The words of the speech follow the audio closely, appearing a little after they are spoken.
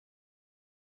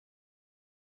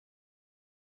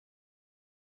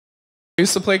I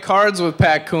used to play cards with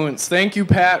Pat Kuntz. Thank you,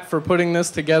 Pat, for putting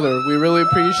this together. We really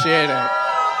appreciate it.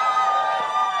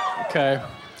 Okay,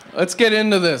 let's get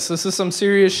into this. This is some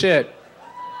serious shit.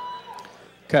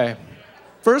 Okay,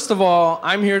 first of all,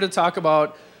 I'm here to talk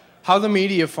about how the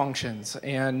media functions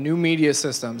and new media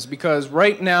systems, because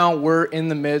right now we're in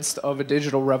the midst of a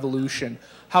digital revolution.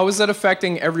 How is that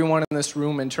affecting everyone in this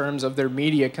room in terms of their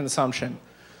media consumption?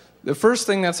 The first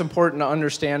thing that's important to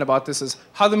understand about this is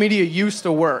how the media used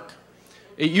to work.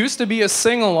 It used to be a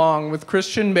sing-along with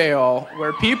Christian Bale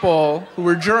where people who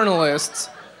were journalists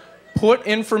put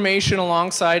information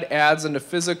alongside ads into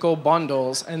physical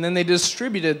bundles, and then they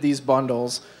distributed these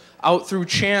bundles out through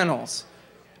channels.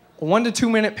 A 1 to 2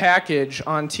 minute package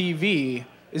on TV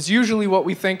is usually what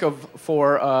we think of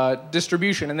for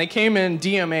distribution. And they came in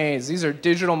DMAs. These are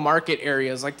digital market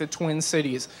areas like the Twin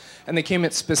Cities. And they came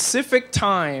at specific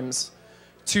times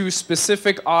to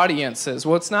specific audiences.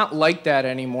 Well, it's not like that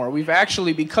anymore. We've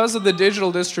actually, because of the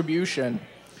digital distribution,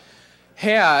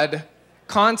 had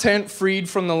content freed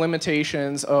from the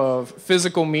limitations of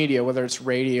physical media, whether it's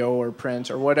radio or print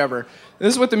or whatever.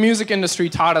 This is what the music industry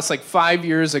taught us like 5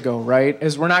 years ago, right?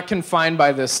 Is we're not confined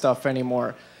by this stuff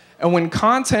anymore. And when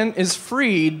content is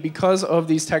freed because of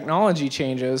these technology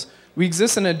changes, we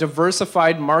exist in a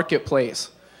diversified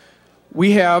marketplace.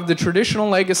 We have the traditional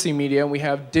legacy media, and we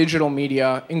have digital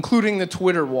media, including the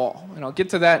Twitter wall. And I'll get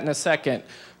to that in a second.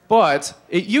 But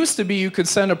it used to be you could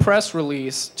send a press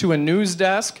release to a news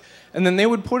desk, and then they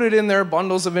would put it in their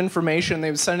bundles of information. They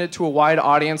would send it to a wide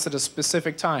audience at a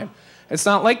specific time. It's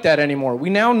not like that anymore. We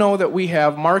now know that we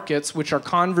have markets which are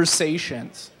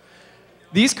conversations.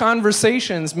 These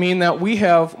conversations mean that we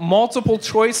have multiple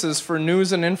choices for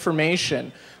news and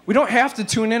information. We don't have to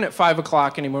tune in at 5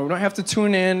 o'clock anymore. We don't have to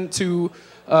tune in to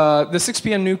the 6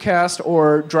 p.m. newscast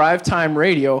or drive time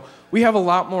radio. We have a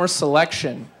lot more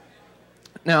selection.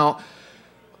 Now,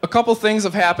 a couple things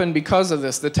have happened because of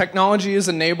this. The technology has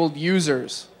enabled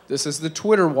users. This is the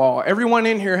Twitter wall. Everyone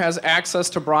in here has access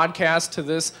to broadcast to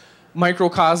this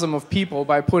microcosm of people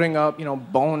by putting up,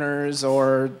 boners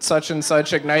or such and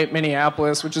such Ignite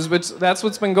Minneapolis, that's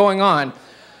what's been going on.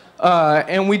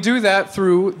 And we do that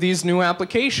through these new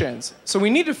applications. So we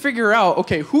need to figure out,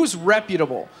 okay, who's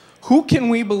reputable? Who can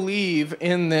we believe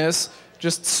in this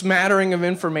just smattering of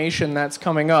information that's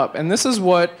coming up? And this is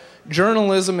what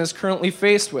journalism is currently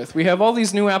faced with. We have all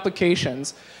these new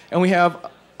applications, and we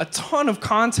have a ton of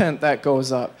content that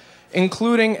goes up,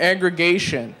 including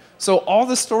aggregation. So all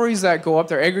the stories that go up,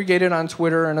 they're aggregated on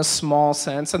Twitter in a small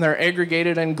sense, and they're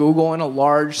aggregated in Google in a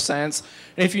large sense.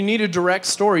 And if you need a direct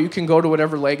story, you can go to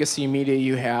whatever legacy media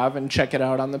you have and check it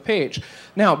out on the page.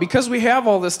 Now, because we have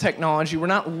all this technology, we're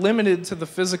not limited to the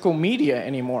physical media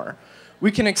anymore.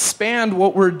 We can expand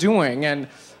what we're doing. And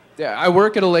I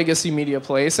work at a legacy media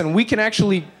place, and we can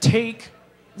actually take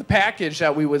the package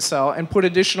that we would sell and put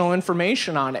additional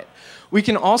information on it. We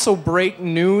can also break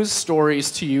news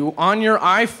stories to you on your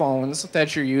iPhones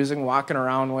that you're using, walking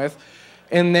around with,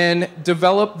 and then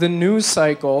develop the news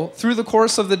cycle through the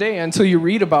course of the day until you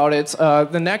read about it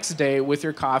the next day with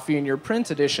your coffee and your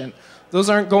print edition. Those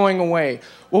aren't going away.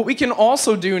 What we can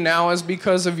also do now is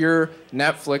because of your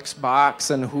Netflix box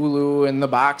and Hulu and the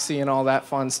Boxy and all that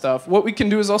fun stuff, what we can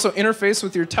do is also interface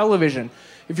with your television.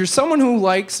 If you're someone who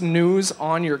likes news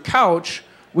on your couch,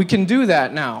 we can do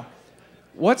that now.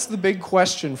 What's the big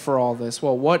question for all this?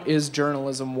 Well, what is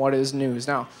journalism? What is news?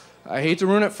 Now, I hate to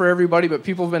ruin it for everybody, but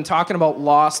people have been talking about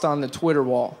Lost on the Twitter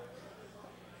wall.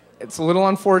 It's a little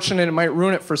unfortunate. It might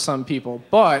ruin it for some people.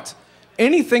 But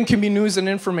anything can be news and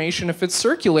information if it's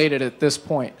circulated at this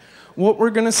point. What we're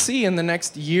going to see in the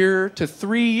next year to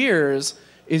 3 years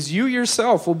is you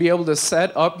yourself will be able to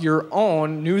set up your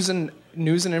own news and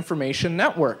information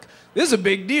network. This is a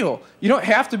big deal. You don't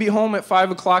have to be home at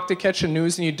 5 o'clock to catch the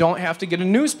news, and you don't have to get a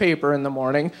newspaper in the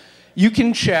morning. You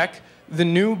can check the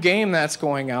new game that's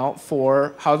going out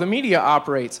for how the media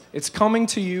operates. It's coming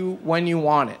to you when you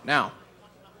want it. Now,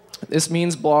 this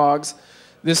means blogs,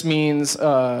 this means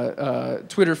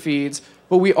Twitter feeds,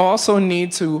 but we also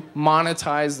need to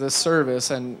monetize this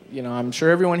service. And I'm sure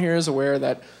everyone here is aware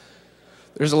that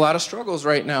there's a lot of struggles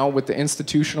right now with the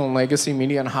institutional and legacy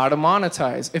media on how to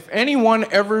monetize. If anyone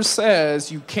ever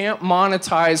says you can't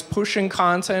monetize pushing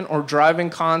content or driving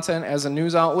content as a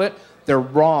news outlet, they're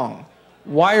wrong.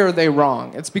 Why are they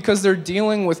wrong? It's because they're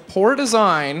dealing with poor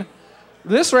design.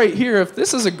 This right here, if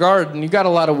this is a garden, you got a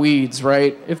lot of weeds,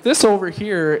 right? If this over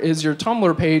here is your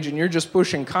Tumblr page and you're just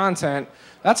pushing content,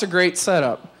 that's a great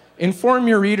setup. Inform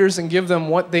your readers and give them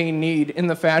what they need in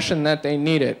the fashion that they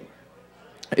need it.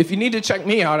 If you need to check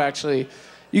me out, actually,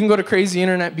 you can go to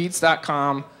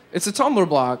crazyinternetbeats.com. It's a Tumblr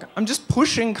blog. I'm just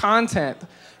pushing content.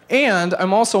 And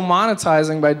I'm also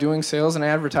monetizing by doing sales and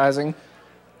advertising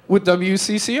with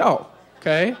WCCO,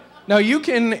 okay? Now you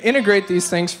can integrate these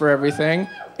things for everything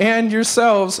and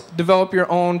yourselves develop your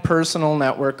own personal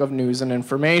network of news and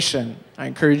information. I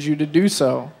encourage you to do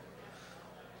so.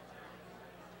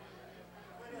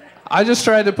 I just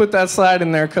tried to put that slide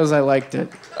in there because I liked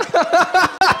it.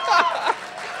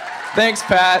 Thanks,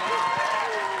 Pat.